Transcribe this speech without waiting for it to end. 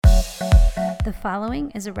The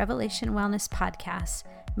following is a Revelation Wellness podcast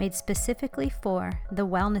made specifically for the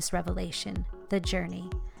wellness revelation, The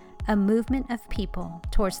Journey, a movement of people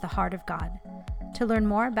towards the heart of God. To learn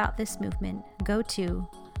more about this movement, go to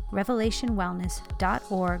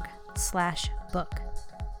revelationwellness.org/book.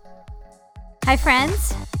 Hi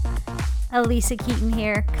friends, Elisa Keaton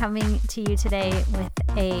here, coming to you today with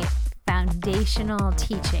a foundational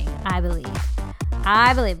teaching, I believe,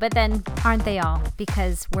 but then aren't they all?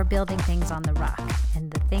 Because we're building things on the rock,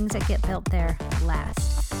 and the things that get built there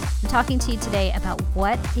last. I'm talking to you today about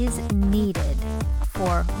what is needed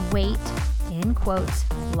for weight, in quotes,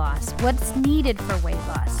 loss. What's needed for weight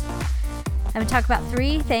loss? I'm going to talk about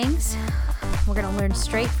three things. We're going to learn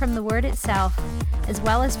straight from the word itself, as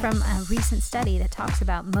well as from a recent study that talks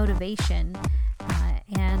about motivation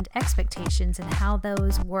and expectations and how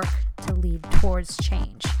those work to lead towards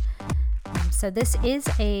change. So this is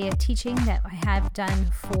a teaching that I have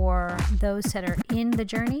done for those that are in the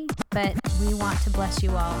journey, but we want to bless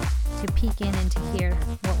you all to peek in and to hear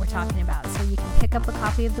what we're talking about. So you can pick up a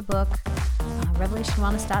copy of the book,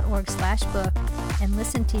 revelationwellness.org/book, and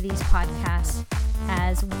listen to these podcasts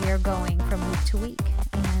as we are going from week to week.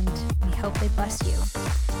 And we hope they bless you.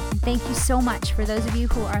 And thank you so much for those of you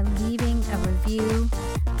who are leaving a review.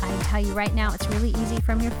 I tell you right now, it's really easy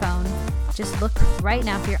from your phone. Just look right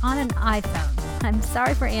now if you're on an iPhone. I'm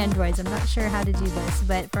sorry for Androids, I'm not sure how to do this,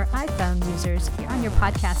 but for iPhone users, if you're on your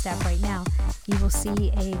podcast app right now, you will see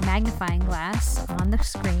a magnifying glass on the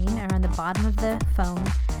screen or on the bottom of the phone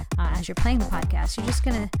as you're playing the podcast. You're just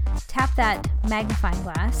going to tap that magnifying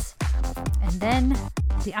glass, and then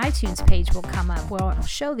the iTunes page will come up where it'll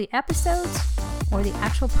show the episodes or the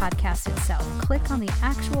actual podcast itself. Click on the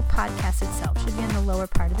actual podcast itself. Should be on the lower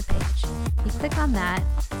part of the page. You click on that.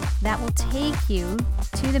 That will take you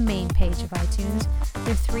to the main page of iTunes.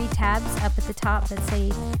 There are three tabs up at the top that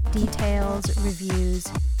say details, reviews.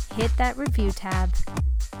 Hit that review tab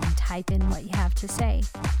and type in what you have to say.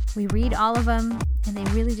 We read all of them, and they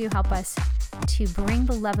really do help us to bring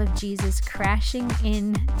the love of Jesus crashing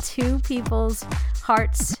into people's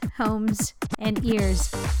hearts, homes, and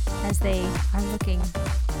ears as they are looking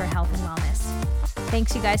for health and wellness.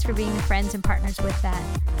 Thanks, you guys, for being the friends and partners with that.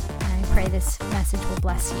 And I pray this message will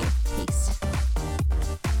bless you. Peace.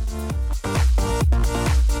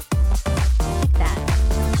 Like that.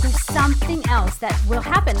 There's something else that will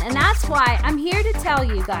happen. And that's why I'm here to tell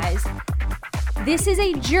you guys, this is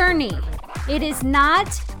a journey. It is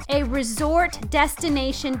not a resort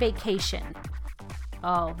destination vacation.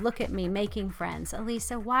 Oh, look at me making friends.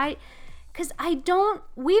 Elisa, why? Because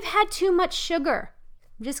we've had too much sugar.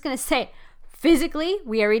 I'm just going to say, physically,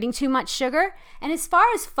 we are eating too much sugar. And as far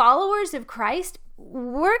as followers of Christ,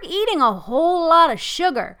 we're eating a whole lot of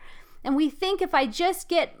sugar. And we think if I just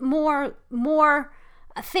get more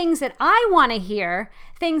things that I want to hear,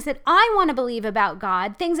 things that I want to believe about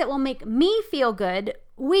God, things that will make me feel good,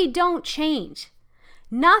 we don't change.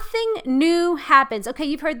 Nothing new happens. Okay,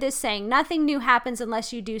 you've heard this saying, nothing new happens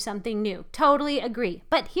unless you do something new. Totally agree.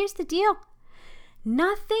 But here's the deal.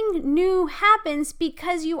 Nothing new happens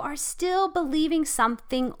because you are still believing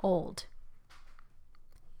something old.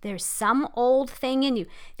 There's some old thing in you.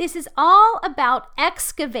 This is all about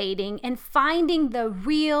excavating and finding the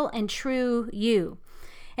real and true you.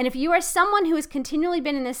 And if you are someone who has continually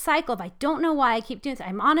been in this cycle of, I don't know why I keep doing this,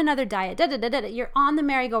 I'm on another diet, you're on the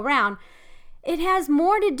merry-go-round, it has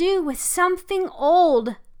more to do with something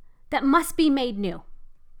old that must be made new.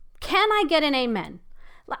 Can I get an amen?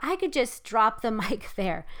 I could just drop the mic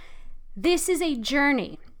there. This is a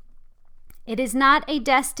journey. It is not a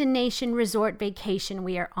destination resort vacation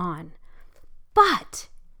we are on.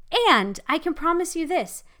 And I can promise you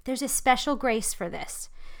this, there's a special grace for this.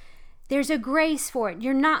 There's a grace for it.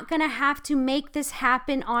 You're not going to have to make this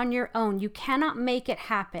happen on your own. You cannot make it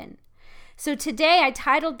happen. So today I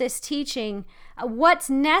titled this teaching, What's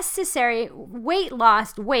Necessary, Weight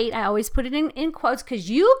Loss. Weight, I always put it in quotes because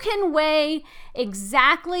you can weigh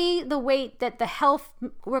exactly the weight that the health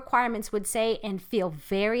requirements would say and feel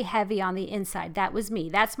very heavy on the inside. That was me.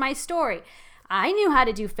 That's my story. I knew how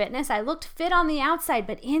to do fitness. I looked fit on the outside,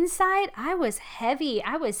 but inside I was heavy.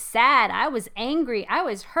 I was sad. I was angry. I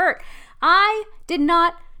was hurt. I did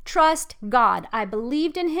not trust God. I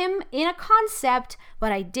believed in him in a concept,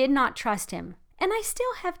 but I did not trust him. And I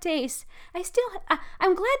still have days.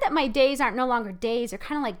 I'm glad that my days aren't no longer days. They're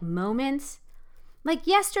kind of like moments. Like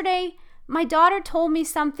yesterday, my daughter told me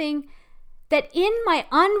something that in my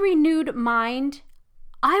unrenewed mind,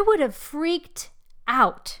 I would have freaked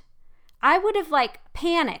out. I would have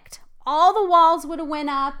panicked. All the walls would have went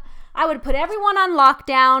up. I would have put everyone on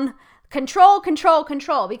lockdown.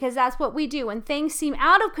 control, because that's what we do. When things seem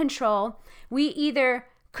out of control, we either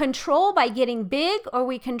control by getting big or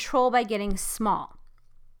we control by getting small.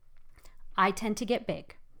 I tend to get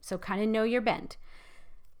big, so kind of know your bend.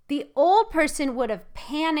 The old person would have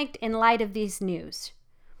panicked in light of these news.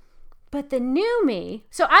 But the new me,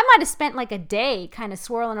 so I might have spent like a day kind of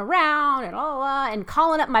swirling around and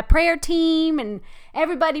calling up my prayer team and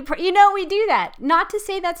everybody, we do that. Not to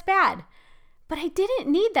say that's bad, but I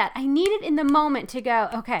didn't need that. I needed in the moment to go,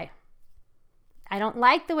 okay, I don't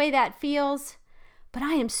like the way that feels, but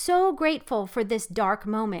I am so grateful for this dark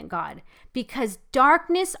moment, God, because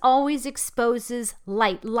darkness always exposes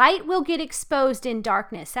light. Light will get exposed in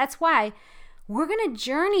darkness. That's why we're going to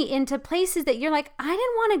journey into places that you're like, I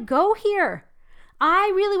didn't want to go here.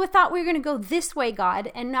 I really thought we were going to go this way, God,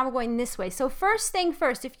 and now we're going this way. So first thing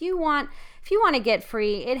first, if you want to get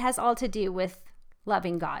free, it has all to do with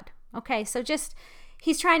loving God. Okay, so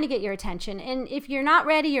he's trying to get your attention. And if you're not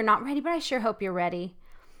ready, you're not ready, but I sure hope you're ready.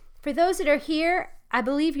 For those that are here, I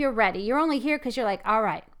believe you're ready. You're only here because you're like, all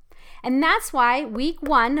right. And that's why week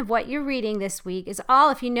 1 of what you're reading this week is all,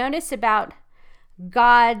 if you notice, about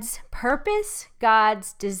God's purpose,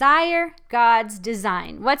 God's desire, God's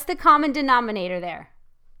design. What's the common denominator there?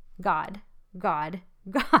 God.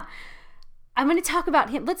 I'm going to talk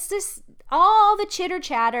about him. Let's just, all the chitter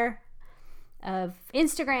chatter of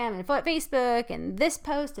Instagram and Facebook and this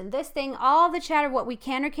post and this thing, all the chatter, what we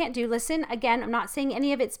can or can't do. Listen, again, I'm not saying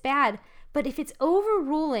any of it's bad, but if it's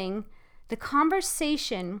overruling the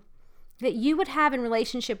conversation that you would have in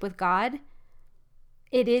relationship with God,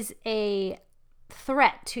 it is a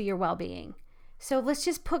threat to your well-being. So let's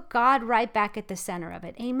just put God right back at the center of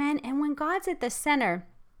it. Amen. And when God's at the center,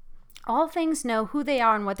 all things know who they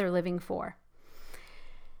are and what they're living for.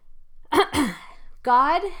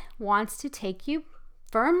 God wants to take you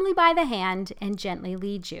firmly by the hand and gently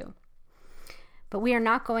lead you. But we are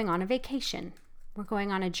not going on a vacation. We're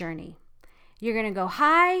going on a journey. You're going to go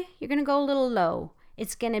high. You're going to go a little low.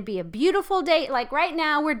 It's going to be a beautiful day. Like right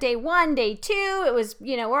now, we're day 1, day 2. It was,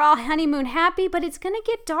 we're all honeymoon happy, but it's going to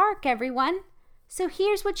get dark, everyone. So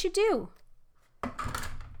here's what you do.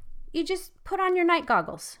 You just put on your night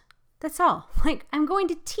goggles. That's all. Like, I'm going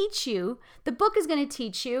to teach you. The book is going to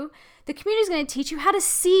teach you. The community is going to teach you how to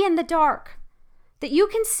see in the dark. That you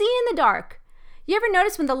can see in the dark. You ever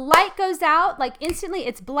notice when the light goes out, like instantly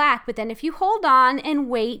it's black, but then if you hold on and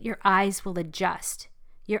wait, your eyes will adjust.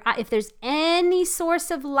 If there's any source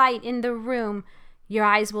of light in the room, your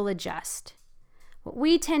eyes will adjust. What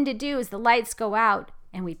we tend to do is the lights go out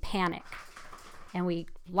and we panic and we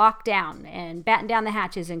lock down and batten down the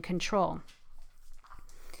hatches and control.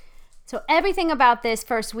 So everything about this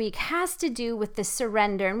first week has to do with the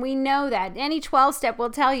surrender. And we know that any 12-step will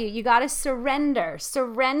tell you, you got to surrender.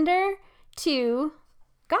 Surrender to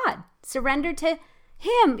God. Surrender to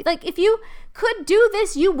Him. Like if you could do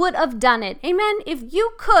this, you would have done it. Amen. If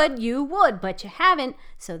you could, you would, but you haven't.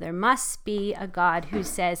 So there must be a God who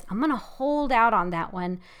says, I'm going to hold out on that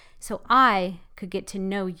one so I could get to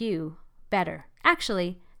know you better.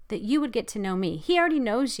 Actually, that you would get to know me. He already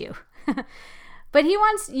knows you. But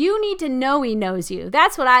you need to know He knows you.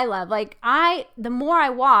 That's what I love. Like the more I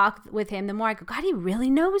walk with Him, the more I go, God, He really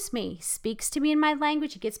knows me. He speaks to me in my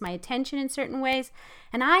language. He gets my attention in certain ways.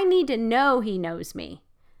 And I need to know He knows me.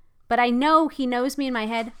 But I know He knows me in my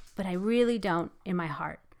head, but I really don't in my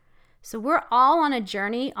heart. So we're all on a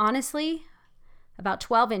journey, honestly, about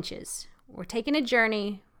 12 inches. We're taking a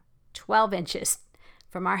journey 12 inches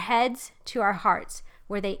from our heads to our hearts,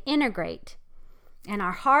 where they integrate. And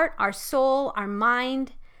our heart, our soul, our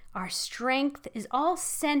mind, our strength is all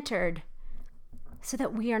centered so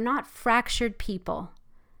that we are not fractured people.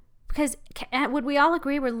 Because would we all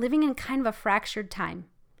agree we're living in kind of a fractured time?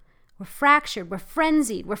 We're fractured, we're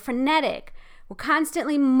frenzied, we're frenetic, we're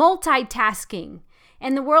constantly multitasking.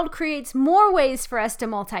 And the world creates more ways for us to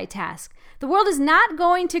multitask. The world is not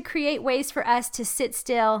going to create ways for us to sit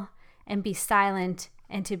still and be silent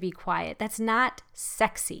and to be quiet. That's not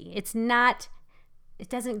sexy. It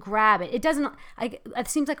doesn't grab it. It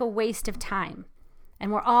seems like a waste of time.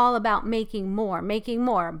 And we're all about making more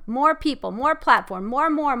people, more platform,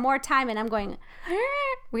 more time. And I'm going,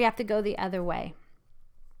 we have to go the other way.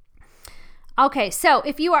 Okay, so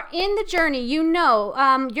if you are in the journey,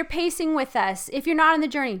 you're pacing with us. If you're not on the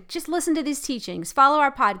journey, just listen to these teachings. Follow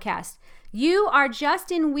our podcast. You are just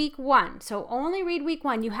in week 1, so only read week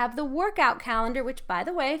 1. You have the workout calendar, which, by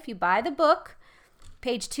the way, if you buy the book,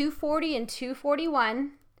 page 240 and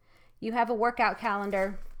 241, you have a workout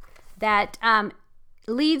calendar that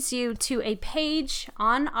leads you to a page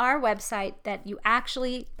on our website that you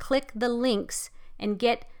actually click the links and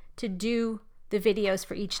get to do the videos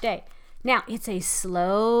for each day. Now, it's a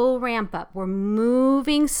slow ramp up. We're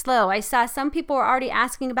moving slow. I saw some people were already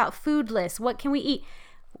asking about food lists. What can we eat?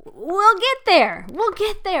 We'll get there. We'll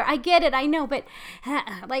get there. I get it. I know, but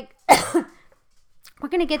we're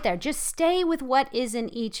going to get there. Just stay with what is in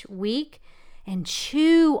each week and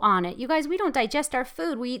chew on it. You guys, we don't digest our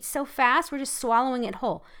food. We eat so fast, we're just swallowing it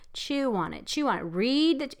whole. Chew on it. Chew on it.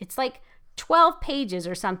 Read it. It's like 12 pages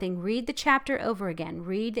or something. Read the chapter over again.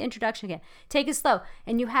 Read the introduction again. Take it slow.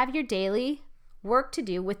 And you have your daily work to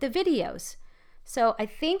do with the videos. So I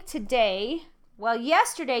think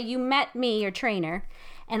yesterday you met me, your trainer,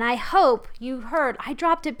 and I hope you heard, I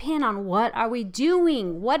dropped a pin on what are we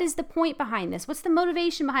doing? What is the point behind this? What's the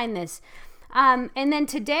motivation behind this? And then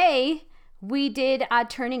today we did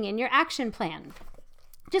turning in your action plan.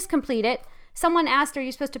 Just complete it. Someone asked, are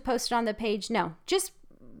you supposed to post it on the page? No, just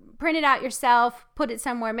print it out yourself, put it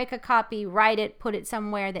somewhere, make a copy, write it, put it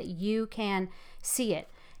somewhere that you can see it.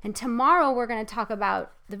 And tomorrow we're going to talk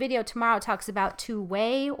about, the video tomorrow talks about to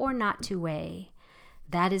weigh or not to weigh.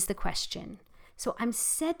 That is the question. So I'm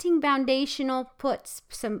setting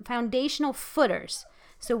some foundational footers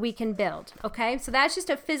so we can build, okay? So that's just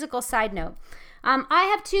a physical side note. I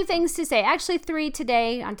have 2 things to say, actually 3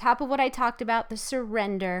 today, on top of what I talked about, the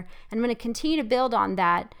surrender. And I'm going to continue to build on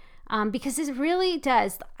that because this really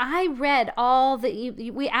does. I read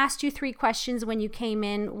we asked you 3 questions when you came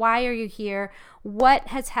in. Why are you here? What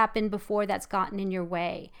has happened before that's gotten in your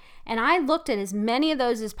way? And I looked at as many of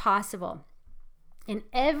those as possible. And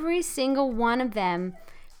every single one of them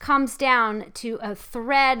comes down to a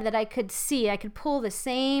thread that I could see. I could pull the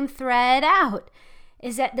same thread out.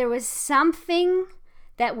 Is that there was something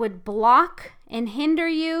that would block and hinder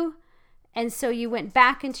you, and so you went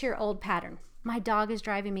back into your old pattern. My dog is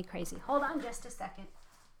driving me crazy. Hold on just a second.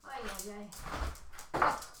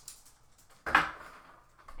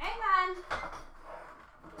 Hang on.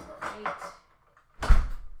 Wait.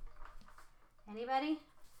 Anybody?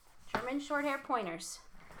 German short hair pointers.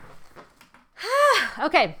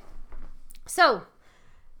 Okay. So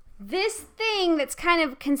this thing that's kind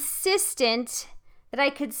of consistent that I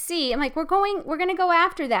could see, I'm like, we're going to go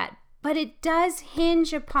after that. But it does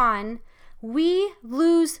hinge upon we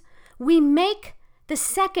make the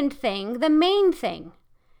second thing the main thing.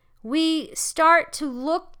 We start to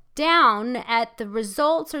look down at the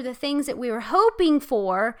results or the things that we were hoping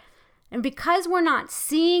for, and because we're not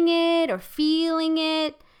seeing it or feeling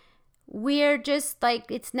it, we're just like,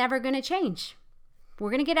 it's never going to change. We're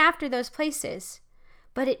going to get after those places.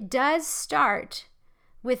 But it does start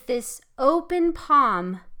with this open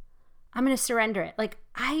palm. I'm going to surrender it. Like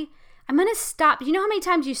I'm going to stop. You know how many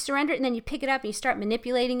times you surrender it and then you pick it up and you start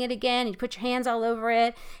manipulating it again, and you put your hands all over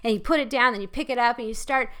it and you put it down, then you pick it up and you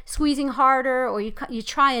start squeezing harder, or you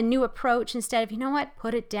try a new approach instead of, you know what,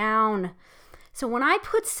 put it down. So when I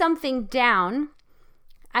put something down,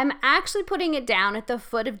 I'm actually putting it down at the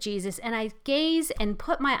foot of Jesus, and I gaze and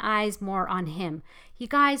put my eyes more on him. You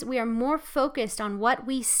guys, we are more focused on what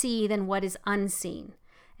we see than what is unseen.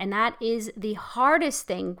 And that is the hardest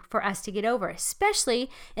thing for us to get over, especially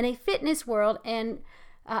in a fitness world and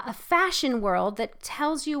a fashion world that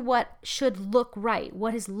tells you what should look right,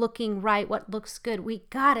 what is looking right, what looks good. We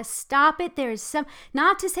gotta stop it. There is some,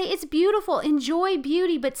 not to say it's beautiful, enjoy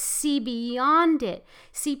beauty, but see beyond it.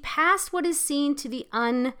 See past what is seen to the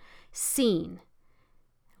unseen.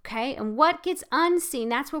 Okay, and what gets unseen,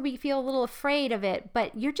 that's where we feel a little afraid of it,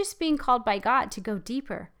 but you're just being called by God to go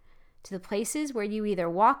deeper, to the places where you either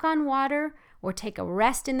walk on water or take a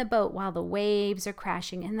rest in the boat while the waves are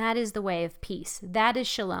crashing. And that is the way of peace. That is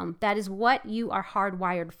shalom. That is what you are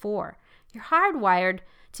hardwired for. You're hardwired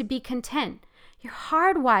to be content. You're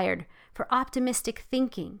hardwired for optimistic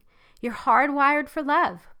thinking. You're hardwired for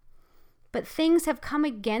love. But things have come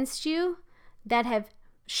against you that have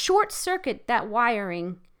short-circuited that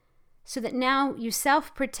wiring so that now you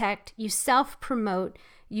self-protect, you self-promote,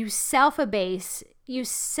 you self-abase, you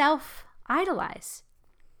self-idolize.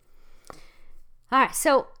 All right,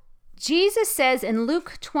 so Jesus says in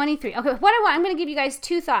Luke 23, okay, I'm going to give you guys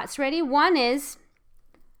 2 thoughts. Ready? One is,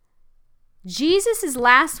 Jesus'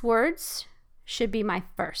 last words should be my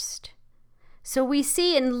first. So we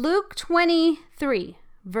see in Luke 23,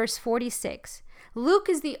 verse 46, Luke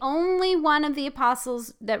is the only one of the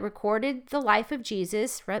apostles that recorded the life of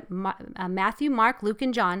Jesus, Matthew, Mark, Luke,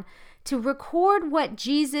 and John, to record what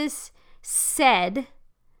Jesus said.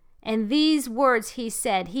 And these words he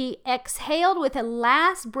said, he exhaled with a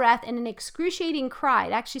last breath and an excruciating cry.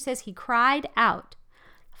 It actually says he cried out,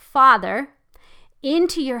 Father,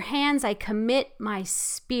 into your hands I commit my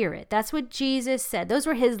spirit. That's what Jesus said. Those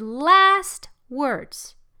were his last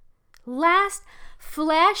words. Last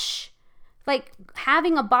flesh, like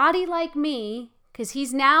having a body like me, because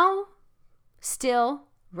he's now still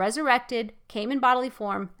resurrected, came in bodily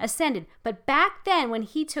form, ascended. But back then, when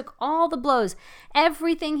he took all the blows,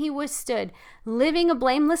 everything he withstood, living a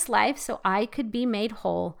blameless life so I could be made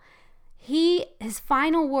whole, his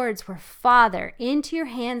final words were, Father, into your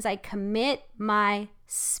hands I commit my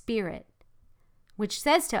spirit. Which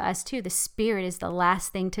says to us too, the spirit is the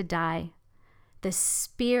last thing to die. The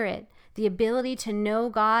spirit, the ability to know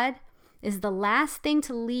God, is the last thing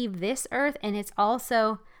to leave this earth, and it's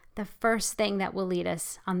also the first thing that will lead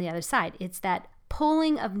us on the other side. It's that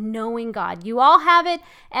pulling of knowing God. You all have it.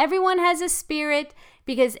 Everyone has a spirit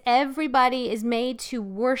because everybody is made to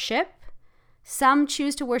worship. Some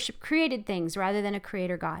choose to worship created things rather than a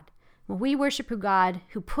creator God. Well, we worship a God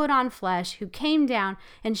who put on flesh, who came down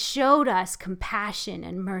and showed us compassion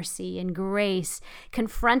and mercy and grace,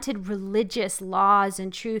 confronted religious laws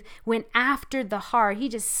and truth, went after the heart. He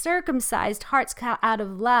just circumcised hearts out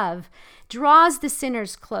of love, draws the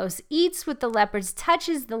sinners close, eats with the lepers,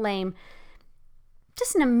 touches the lame.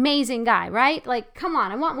 Just an amazing guy, right? Like, come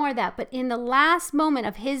on, I want more of that. But in the last moment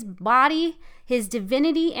of his body, his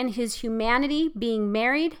divinity and his humanity being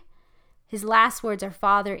married, his last words are,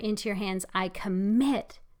 Father, into your hands I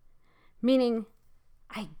commit, meaning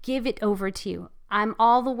I give it over to you. I'm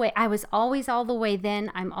all the way. I was always all the way then.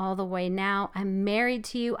 I'm all the way now. I'm married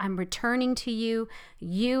to you. I'm returning to you.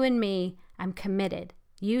 You and me, I'm committed.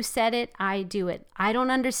 You said it, I do it. I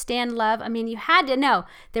don't understand love. I mean, you had to know.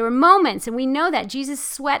 There were moments, and we know that Jesus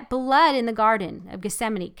sweat blood in the Garden of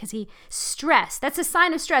Gethsemane because he stressed. That's a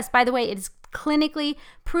sign of stress. By the way, it is clinically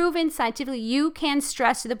proven scientifically. You can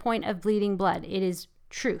stress to the point of bleeding blood. It is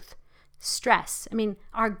truth. Stress. I mean,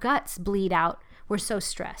 our guts bleed out. We're so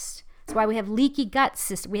stressed. That's why we have leaky gut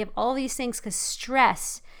system. We have all these things because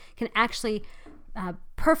stress can actually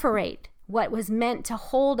perforate what was meant to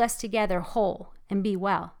hold us together whole and be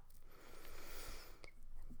well.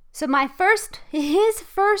 So his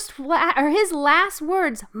last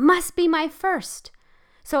words must be my first.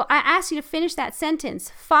 So I ask you to finish that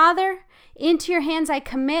sentence. Father, into your hands I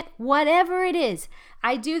commit whatever it is.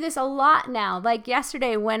 I do this a lot now. Like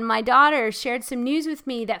yesterday when my daughter shared some news with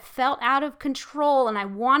me that felt out of control, and I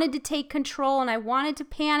wanted to take control and I wanted to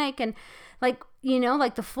panic, and like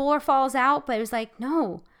the floor falls out, but it was like,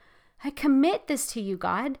 no, I commit this to you,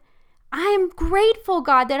 God. I am grateful,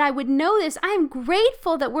 God, that I would know this. I am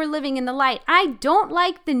grateful that we're living in the light. I don't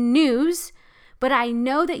like the news, but I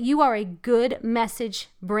know that you are a good message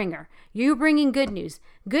bringer. You're bringing good news.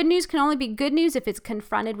 Good news can only be good news if it's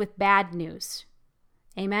confronted with bad news.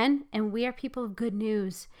 Amen? And we are people of good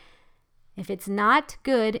news. If it's not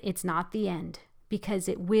good, it's not the end, because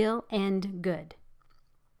it will end good.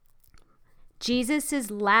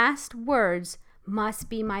 Jesus' last words must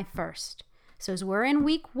be my first. So as we're in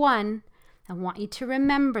week 1, I want you to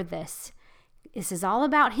remember this. This is all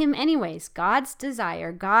about him anyways. God's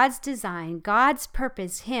desire, God's design, God's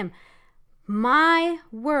purpose, him. My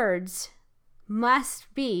words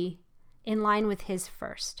must be in line with his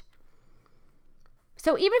first.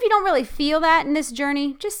 So even if you don't really feel that in this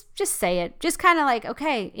journey, just say it. Just kind of like,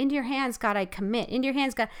 okay, into your hands, God, I commit. Into your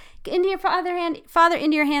hands, God. Into your Father,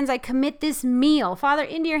 into your hands, I commit this meal. Father,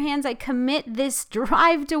 into your hands, I commit this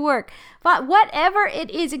drive to work. But whatever it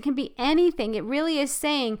is, it can be anything. It really is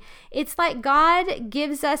saying, it's like God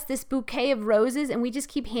gives us this bouquet of roses and we just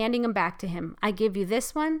keep handing them back to him. I give you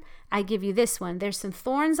this one. I give you this one. There's some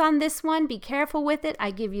thorns on this one. Be careful with it. I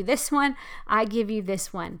give you this one. I give you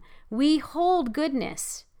this one. We hold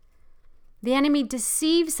goodness. The enemy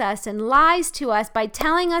deceives us and lies to us by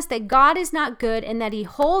telling us that God is not good and that he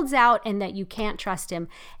holds out and that you can't trust him.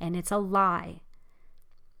 And it's a lie.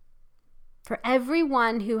 For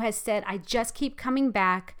everyone who has said, I just keep coming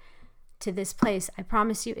back to this place, I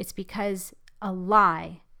promise you it's because a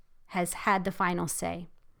lie has had the final say.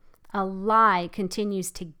 A lie continues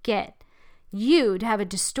to get you to have a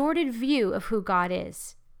distorted view of who God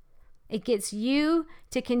is. It gets you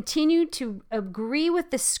to continue to agree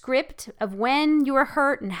with the script of when you were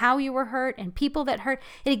hurt and how you were hurt and people that hurt.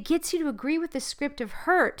 It gets you to agree with the script of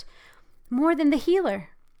hurt more than the healer.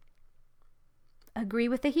 Agree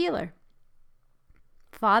with the healer.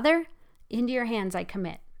 Father, into your hands I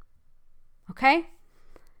commit. Okay?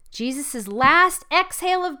 Jesus' last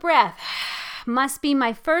exhale of breath must be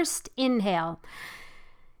my first inhale.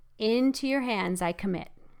 Into your hands I commit.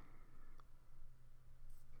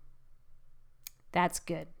 That's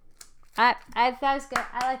good. That was good.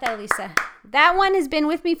 I like that, Lisa. That one has been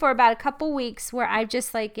with me for about a couple weeks where I've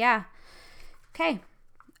just like, yeah, okay,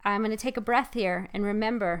 I'm going to take a breath here and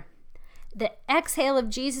remember the exhale of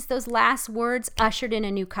Jesus, those last words ushered in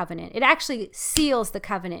a new covenant. It actually seals the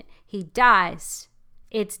covenant. He dies.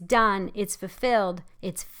 It's done. It's fulfilled.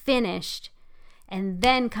 It's finished. And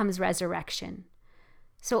then comes resurrection.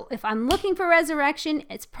 So if I'm looking for resurrection,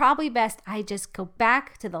 it's probably best I just go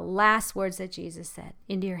back to the last words that Jesus said.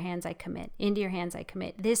 Into your hands I commit. Into your hands I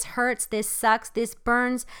commit. This hurts. This sucks. This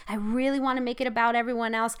burns. I really want to make it about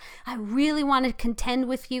everyone else. I really want to contend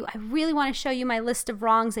with you. I really want to show you my list of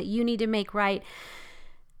wrongs that you need to make right.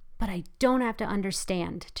 But I don't have to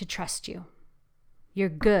understand to trust you. You're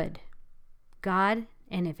good, God,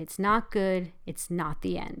 and if it's not good, it's not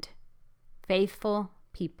the end. Faithful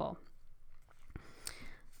people.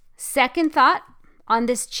 Second thought on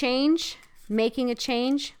this change, making a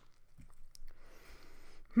change.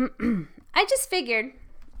 I just figured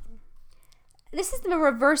this is the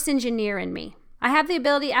reverse engineer in me. I have the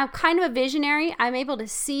ability, I'm kind of a visionary. I'm able to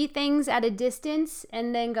see things at a distance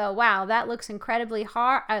and then go, wow, that looks incredibly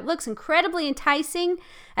hard. It looks incredibly enticing.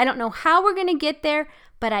 I don't know how we're going to get there,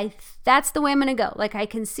 but that's the way I'm going to go. Like I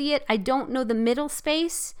can see it. I don't know the middle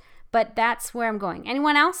space, but that's where I'm going.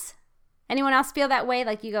 Anyone else? Anyone else feel that way?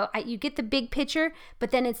 Like you go, you get the big picture,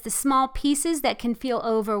 but then it's the small pieces that can feel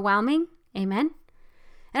overwhelming. Amen.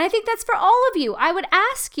 And I think that's for all of you. I would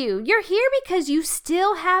ask you, you're here because you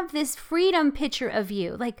still have this freedom picture of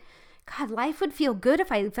you. Like, God, life would feel good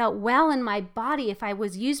if I felt well in my body, if I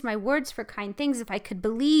used my words for kind things, if I could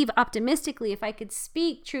believe optimistically, if I could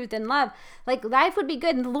speak truth and love. Like life would be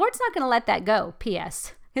good. And the Lord's not going to let that go,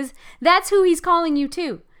 P.S. Because that's who he's calling you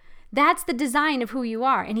to. That's the design of who you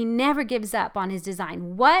are, and he never gives up on his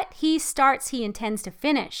design. What he starts, he intends to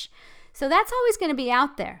finish. So that's always going to be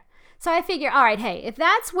out there. So I figure, all right, hey, if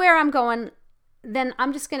that's where I'm going, then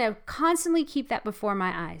I'm just going to constantly keep that before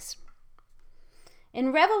my eyes.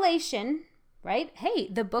 In Revelation, right? Hey,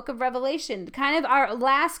 the book of Revelation, kind of our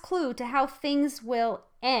last clue to how things will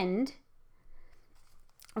end.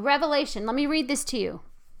 Revelation, let me read this to you.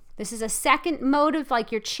 This is a second motive,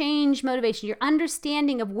 like your change motivation, your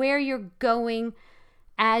understanding of where you're going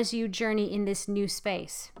as you journey in this new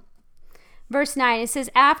space. Verse 9, it says,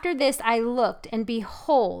 after this I looked, and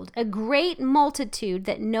behold, a great multitude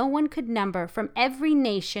that no one could number, from every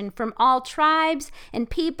nation, from all tribes and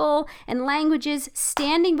people and languages,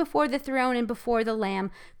 standing before the throne and before the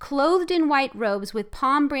Lamb, clothed in white robes, with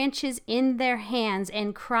palm branches in their hands,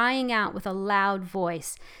 and crying out with a loud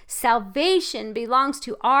voice, salvation belongs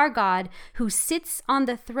to our God, who sits on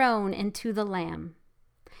the throne, and to the Lamb.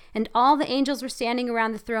 And all the angels were standing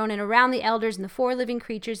around the throne and around the elders and the four living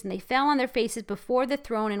creatures, and they fell on their faces before the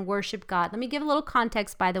throne and worshiped God. Let me give a little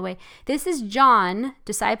context, by the way. This is John,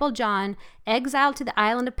 disciple John, exiled to the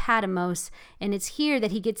island of Patmos, and it's here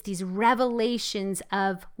that he gets these revelations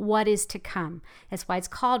of what is to come. That's why it's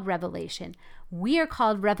called Revelation. We are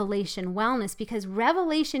called Revelation Wellness because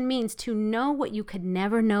revelation means to know what you could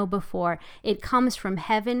never know before. It comes from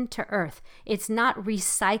heaven to earth. It's not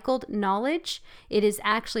recycled knowledge. It is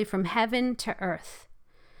actually from heaven to earth.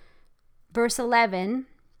 Verse 12.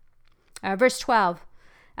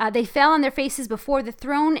 They fell on their faces before the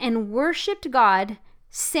throne and worshiped God,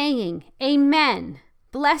 saying, Amen.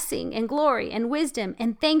 Blessing and glory and wisdom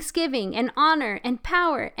and thanksgiving and honor and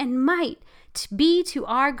power and might to be to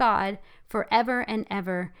our God forever and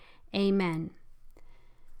ever. Amen.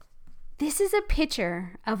 This is a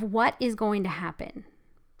picture of what is going to happen.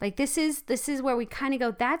 Like this is where we kind of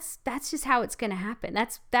go, that's just how it's going to happen.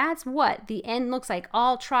 That's what the end looks like.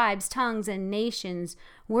 All tribes, tongues, and nations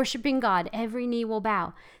worshiping God. Every knee will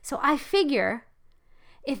bow. So I figure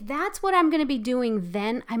if that's what I'm going to be doing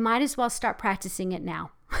then, I might as well start practicing it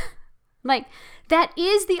now. Like that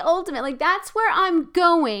is the ultimate, like that's where I'm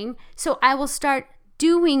going. So I will start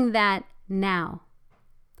doing that now.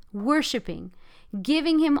 Worshiping,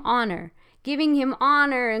 giving him honor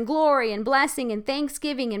and glory and blessing and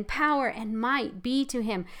thanksgiving and power and might be to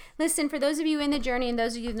him. Listen, for those of you in the journey and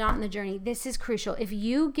those of you not in the journey, this is crucial. If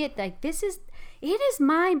you get like, it is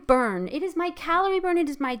my burn. It is my calorie burn. It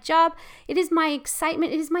is my job. It is my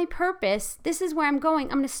excitement. It is my purpose. This is where I'm going.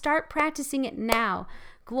 I'm going to start practicing it now.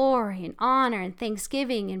 Glory and honor and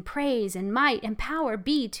thanksgiving and praise and might and power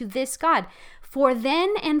be to this God for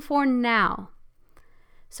then and for now.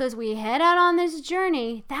 So as we head out on this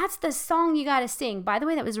journey, that's the song you got to sing. By the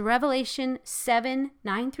way, that was Revelation 7,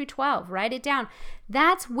 9 through 12. Write it down.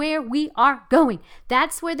 That's where we are going.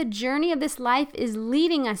 That's where the journey of this life is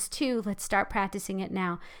leading us to. Let's start practicing it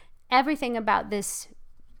now. Everything about this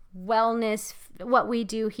wellness, what we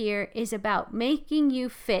do here is about making you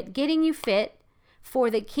fit, getting you fit for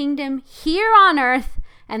the kingdom here on earth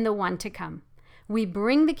and the one to come. We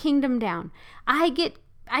bring the kingdom down. I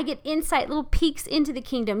I get insight, little peeks into the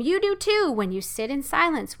kingdom. You do too when you sit in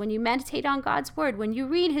silence, when you meditate on God's word, when you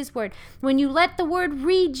read his word, when you let the word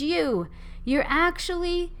read you. You're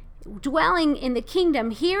actually dwelling in the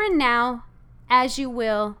kingdom here and now as you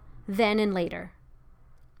will then and later.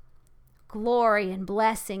 Glory and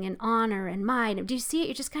blessing and honor and might. Do you see it?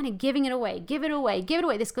 You're just kind of giving it away. Give it away. Give it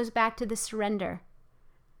away. This goes back to the surrender.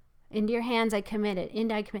 Into your hands I commit it.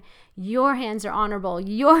 Into I commit. Your hands are honorable.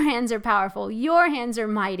 Your hands are powerful. Your hands are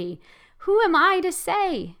mighty. Who am I to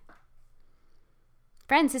say?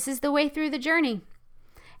 Friends, this is the way through the journey.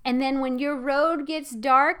 And then when your road gets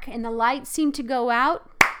dark and the lights seem to go out,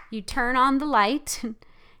 you turn on the light.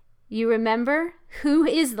 You remember who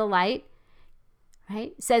is the light,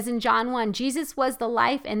 right? It says in John 1, Jesus was the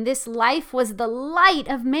life, and this life was the light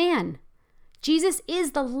of man. Jesus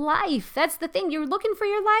is the life. That's the thing. You're looking for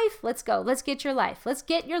your life? Let's go. Let's get your life. Let's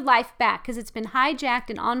get your life back because it's been hijacked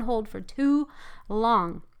and on hold for too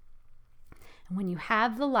long. And when you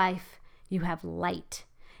have the life, you have light.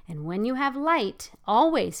 And when you have light,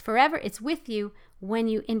 always, forever, it's with you. When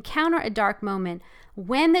you encounter a dark moment,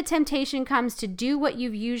 when the temptation comes to do what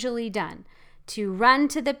you've usually done, to run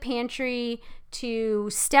to the pantry, to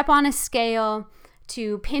step on a scale,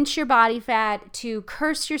 to pinch your body fat, to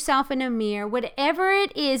curse yourself in a mirror, whatever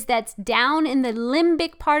it is that's down in the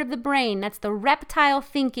limbic part of the brain, that's the reptile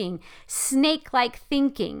thinking, snake-like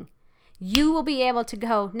thinking, you will be able to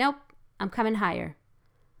go, nope, I'm coming higher.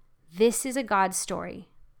 This is a God story.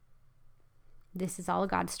 This is all a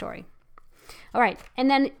God story. All right, and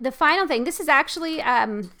then the final thing, this is actually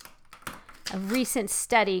a recent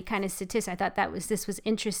study, kind of statistic. I thought this was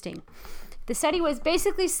interesting. The study was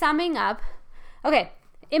basically summing up, okay,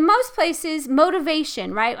 in most places,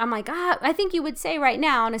 motivation, right? I'm like, I think you would say right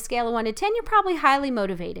now on a scale of 1 to 10, you're probably highly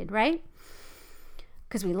motivated, right?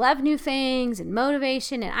 Because we love new things and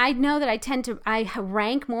motivation. And I know that I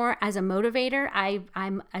rank more as a motivator.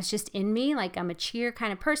 It's just in me, like I'm a cheer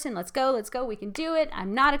kind of person. Let's go, we can do it.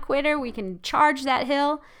 I'm not a quitter. We can charge that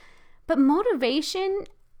hill. But motivation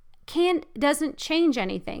doesn't change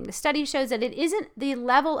anything. The study shows that it isn't the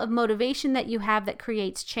level of motivation that you have that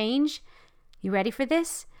creates change. You ready for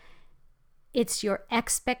this? It's your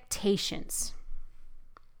expectations.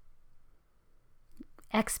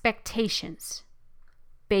 Expectations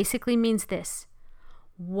basically means this: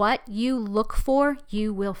 what you look for,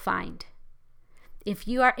 you will find. If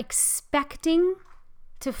you are expecting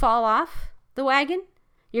to fall off the wagon,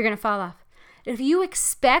 you're going to fall off. If you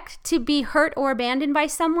expect to be hurt or abandoned by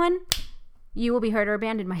someone, you will be hurt or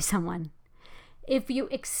abandoned by someone. If you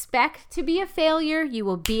expect to be a failure, you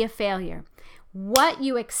will be a failure. What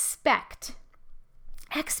you expect,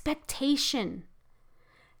 expectation.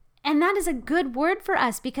 And that is a good word for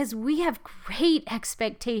us because we have great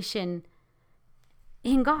expectation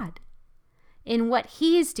in God, in what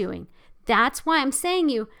He is doing. That's why I'm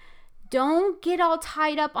saying don't get all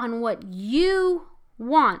tied up on what you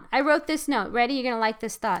want. I wrote this note. Ready? You're going to like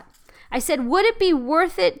this thought. I said, would it be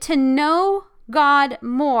worth it to know God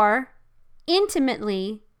more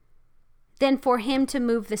intimately than for Him to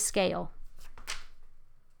move the scale?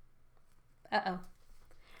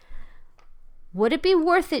 Would it be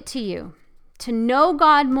worth it to you to know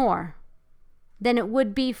God more than it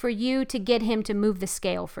would be for you to get Him to move the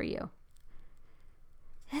scale for you?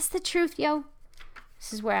 That's the truth, yo.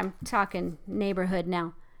 This is where I'm talking neighborhood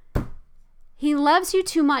now. He loves you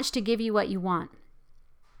too much to give you what you want.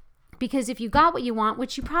 Because if you got what you want,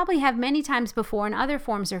 which you probably have many times before in other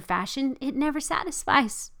forms or fashion, it never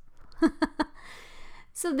satisfies.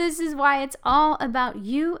 So this is why it's all about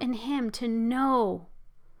you and Him to know.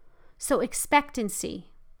 So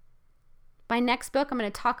expectancy. My next book, I'm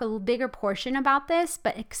going to talk a little bigger portion about this,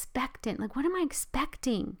 but expectant. Like, what am I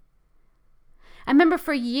expecting? I remember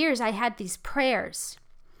for years I had these prayers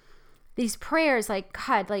like,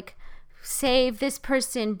 God, like, save this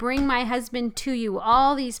person, bring my husband to you,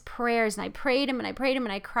 all these prayers. And I prayed them and I prayed them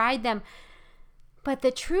and I cried them. But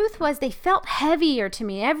the truth was they felt heavier to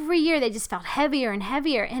me. Every year they just felt heavier and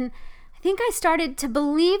heavier. And I think I started to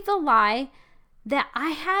believe the lie that I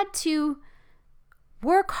had to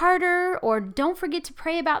work harder or don't forget to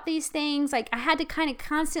pray about these things. Like I had to kind of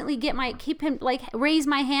constantly keep him, like raise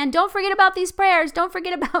my hand. Don't forget about these prayers. Don't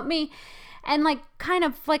forget about me. And like kind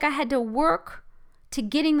of like I had to work to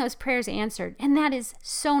getting those prayers answered. And that is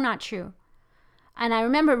so not true. And I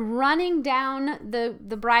remember running down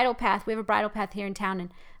the bridle path. We have a bridle path here in town. And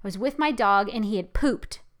I was with my dog and he had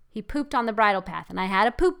pooped. He pooped on the bridle path and I had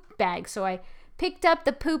a poop bag. So I picked up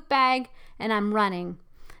the poop bag and I'm running.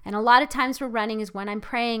 And a lot of times we're running is when I'm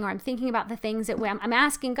praying or I'm thinking about the things that I'm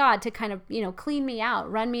asking God to kind of, clean me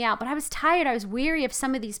out, run me out. But I was tired. I was weary of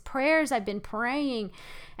some of these prayers I've been praying.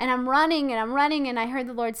 And I'm running. And I heard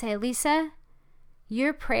the Lord say, Elisa,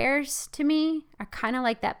 your prayers to me are kind of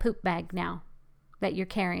like that poop bag now that you're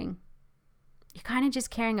carrying. You're kind of just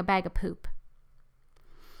carrying a bag of poop.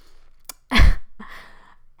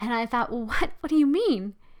 And I thought, well, what do you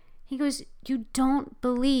mean? He goes, you don't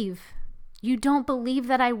believe. You don't believe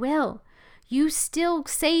that I will. You still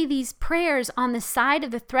say these prayers on the side of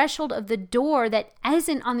the threshold of the door that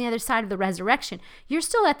isn't on the other side of the resurrection. You're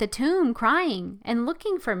still at the tomb crying and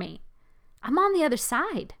looking for me. I'm on the other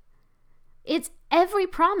side. It's every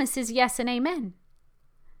promise is yes and amen.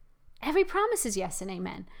 Every promise is yes and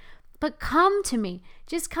amen. But come to me.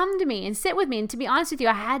 Just come to me and sit with me. And to be honest with you,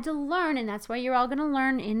 I had to learn, and that's why you're all going to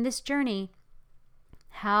learn in this journey,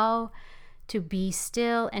 how to be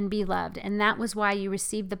still and be loved. And that was why you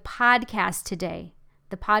received the podcast today.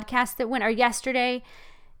 The podcast that went, or yesterday.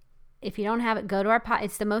 If you don't have it, go to our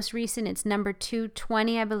it's the most recent. It's number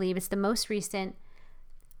 220, I believe. It's the most recent.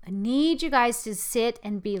 I need you guys to sit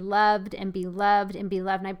and be loved and be loved and be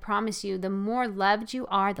loved. And I promise you, the more loved you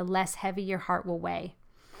are, the less heavy your heart will weigh.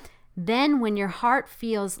 Then when your heart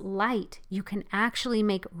feels light, you can actually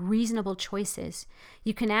make reasonable choices.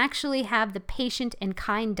 You can actually have the patient and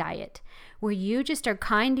kind diet, where you just are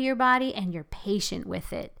kind to your body and you're patient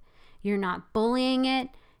with it. You're not bullying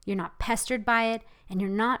it, you're not pestered by it, and you're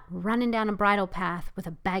not running down a bridle path with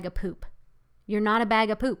a bag of poop. You're not a bag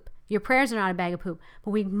of poop. Your prayers are not a bag of poop,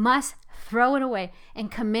 but we must throw it away and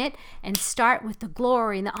commit and start with the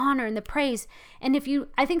glory and the honor and the praise. And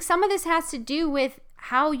I think some of this has to do with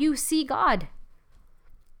how you see God.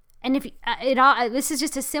 And if this is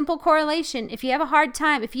just a simple correlation. If you have a hard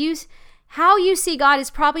time, how you see God is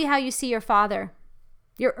probably how you see your father,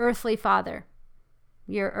 your earthly father,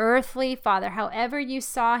 however you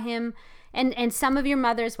saw him, and some of your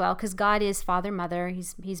mother as well, because God is father, mother.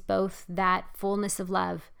 He's both that fullness of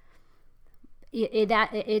love.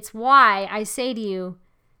 It's why I say to you,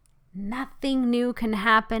 nothing new can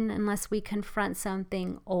happen unless we confront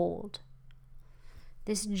something old.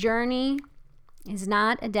 This journey is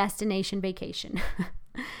not a destination vacation.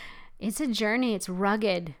 It's a journey. It's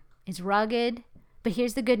rugged. But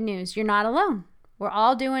here's the good news. You're not alone. We're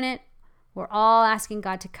all doing it. We're all asking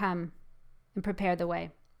God to come and prepare the way.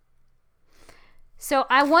 So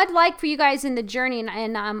I would like for you guys in the journey,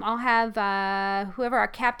 and I'll have whoever our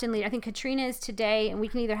captain leader, I think Katrina is today, and we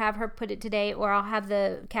can either have her put it today or I'll have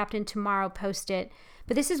the captain tomorrow post it.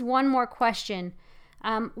 But this is one more question.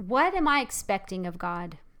 What am I expecting of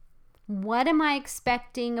God? What am I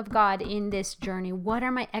expecting of God in this journey? What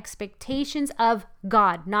are my expectations of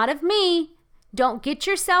God? Not of me. Don't get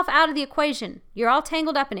yourself out of the equation. You're all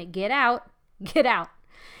tangled up in it. Get out. Get out.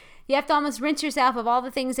 You have to almost rinse yourself of all the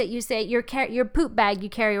things that you say, your poop bag you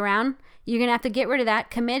carry around. You're going to have to get rid of that.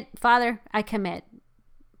 Commit. Father, I commit.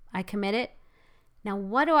 I commit it. Now,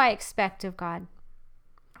 what do I expect of God?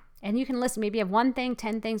 And you can listen, maybe you have one thing,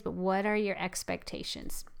 10 things, but what are your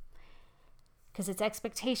expectations? Because it's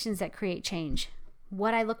expectations that create change.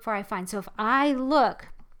 What I look for, I find. So if I look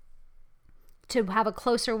to have a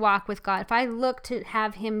closer walk with God, if I look to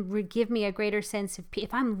have him give me a greater sense of peace,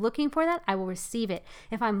 if I'm looking for that, I will receive it.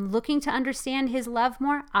 If I'm looking to understand his love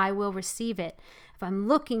more, I will receive it. If I'm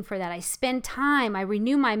looking for that, I spend time, I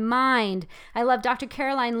renew my mind. I love Dr.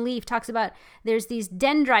 Caroline Leaf talks about there's these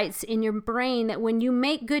dendrites in your brain that when you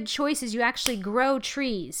make good choices, you actually grow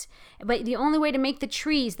trees. But the only way to make the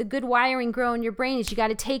trees, the good wiring grow in your brain is you got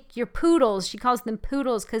to take your poodles. She calls them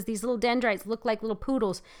poodles because these little dendrites look like little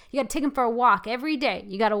poodles. You got to take them for a walk every day.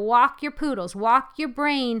 You got to walk your poodles, walk your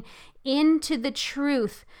brain into the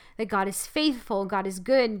truth that God is faithful, God is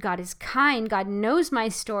good, God is kind, God knows my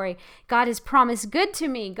story, God has promised good to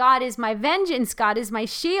me, God is my vengeance, God is my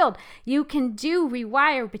shield. You can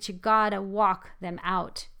rewire, but you gotta walk them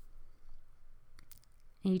out.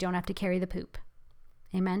 And you don't have to carry the poop.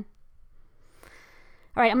 Amen.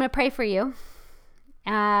 All right, I'm going to pray for you.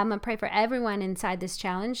 I'm going to pray for everyone inside this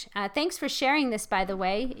challenge. Thanks for sharing this, by the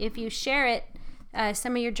way. If you share it,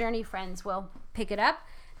 some of your journey friends will pick it up.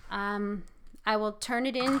 I will turn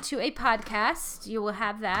it into a podcast. You will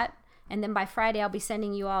have that. And then by Friday, I'll be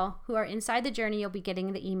sending you all who are inside the journey, you'll be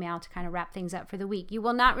getting the email to kind of wrap things up for the week. You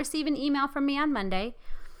will not receive an email from me on Monday,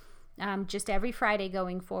 just every Friday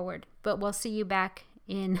going forward. But we'll see you back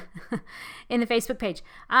in in the Facebook page.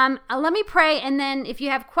 Let me pray, and then if you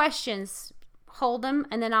have questions, hold them,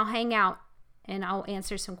 and then I'll hang out and I'll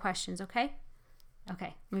answer some questions, okay?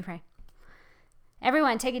 Okay, let me pray.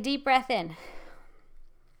 Everyone, take a deep breath in.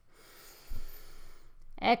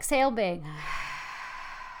 Exhale big.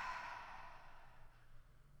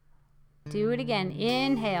 Do it again.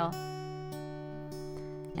 Inhale.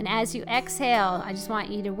 And as you exhale, I just want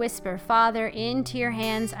you to whisper, Father, into your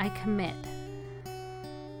hands I commit.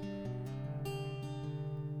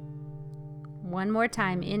 One more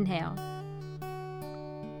time. Inhale.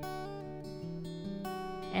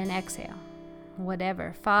 And exhale.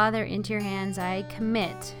 Whatever. Father, into your hands I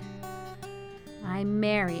commit. I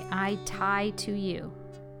marry. I tie to you.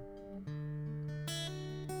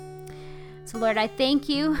 So Lord, I thank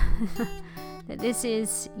you that this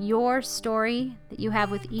is your story that you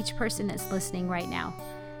have with each person that's listening right now.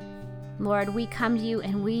 Lord, we come to you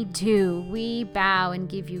and we bow and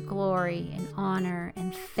give you glory and honor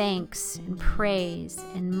and thanks and praise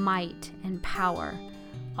and might and power.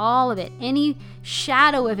 All of it, any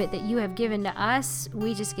shadow of it that you have given to us,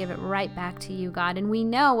 we just give it right back to you, God. And we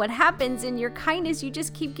know what happens in your kindness. You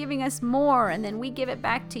just keep giving us more, and then we give it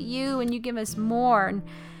back to you and you give us more. And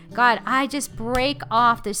God, I just break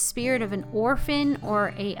off the spirit of an orphan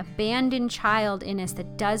or a abandoned child in us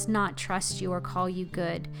that does not trust you or call you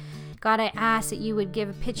good. God, I ask that you would give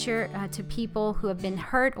a picture to people who have been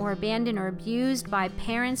hurt or abandoned or abused by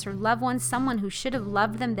parents or loved ones, someone who should have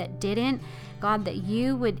loved them that didn't. God, that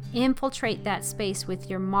you would infiltrate that space with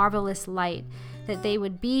your marvelous light, that they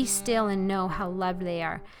would be still and know how loved they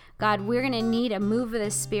are. God, we're going to need a move of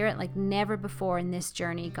the Spirit like never before in this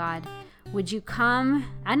journey, God. Would you come?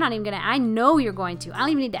 I know you're going to. I don't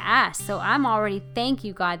even need to ask. So I'm already, thank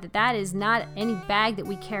you, God, that is not any bag that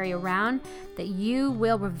we carry around, that you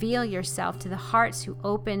will reveal yourself to the hearts who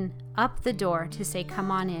open up the door to say,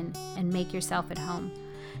 come on in and make yourself at home.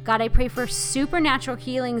 God, I pray for supernatural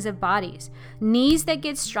healings of bodies, knees that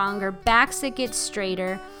get stronger, backs that get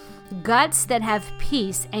straighter, guts that have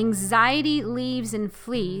peace, anxiety leaves and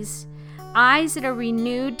flees, eyes that are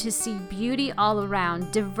renewed to see beauty all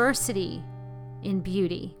around, diversity in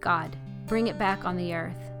beauty. God, bring it back on the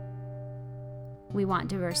earth. We want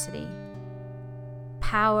diversity,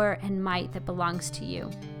 power and might that belongs to you.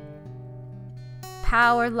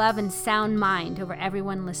 Power, love, and sound mind over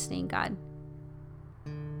everyone listening, God.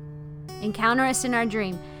 Encounter us in our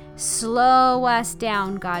dream. Slow us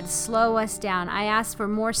down, God. Slow us down. I ask for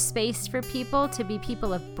more space for people to be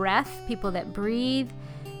people of breath, people that breathe,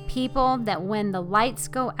 people that when the lights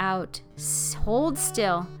go out, hold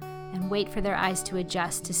still and wait for their eyes to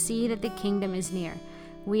adjust to see that the kingdom is near.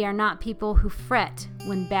 We are not people who fret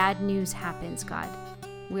when bad news happens, God.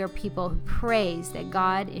 We are people who praise that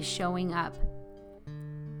God is showing up.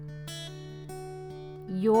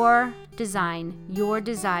 Your design, your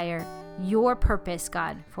desire, your purpose,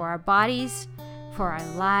 God, for our bodies, for our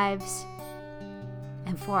lives,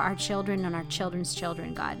 and for our children and our children's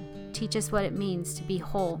children, God. Teach us what it means to be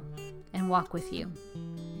whole and walk with you.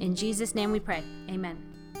 In Jesus' name we pray. Amen.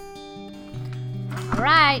 All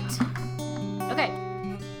right. Okay.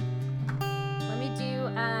 Let me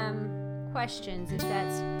do questions if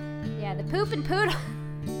that's, the poop and poodle.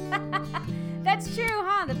 That's true,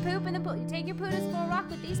 huh? The poop and the poodle. You take your poodles for a walk,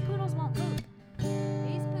 but these poodles won't poop.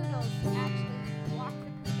 These poodles actually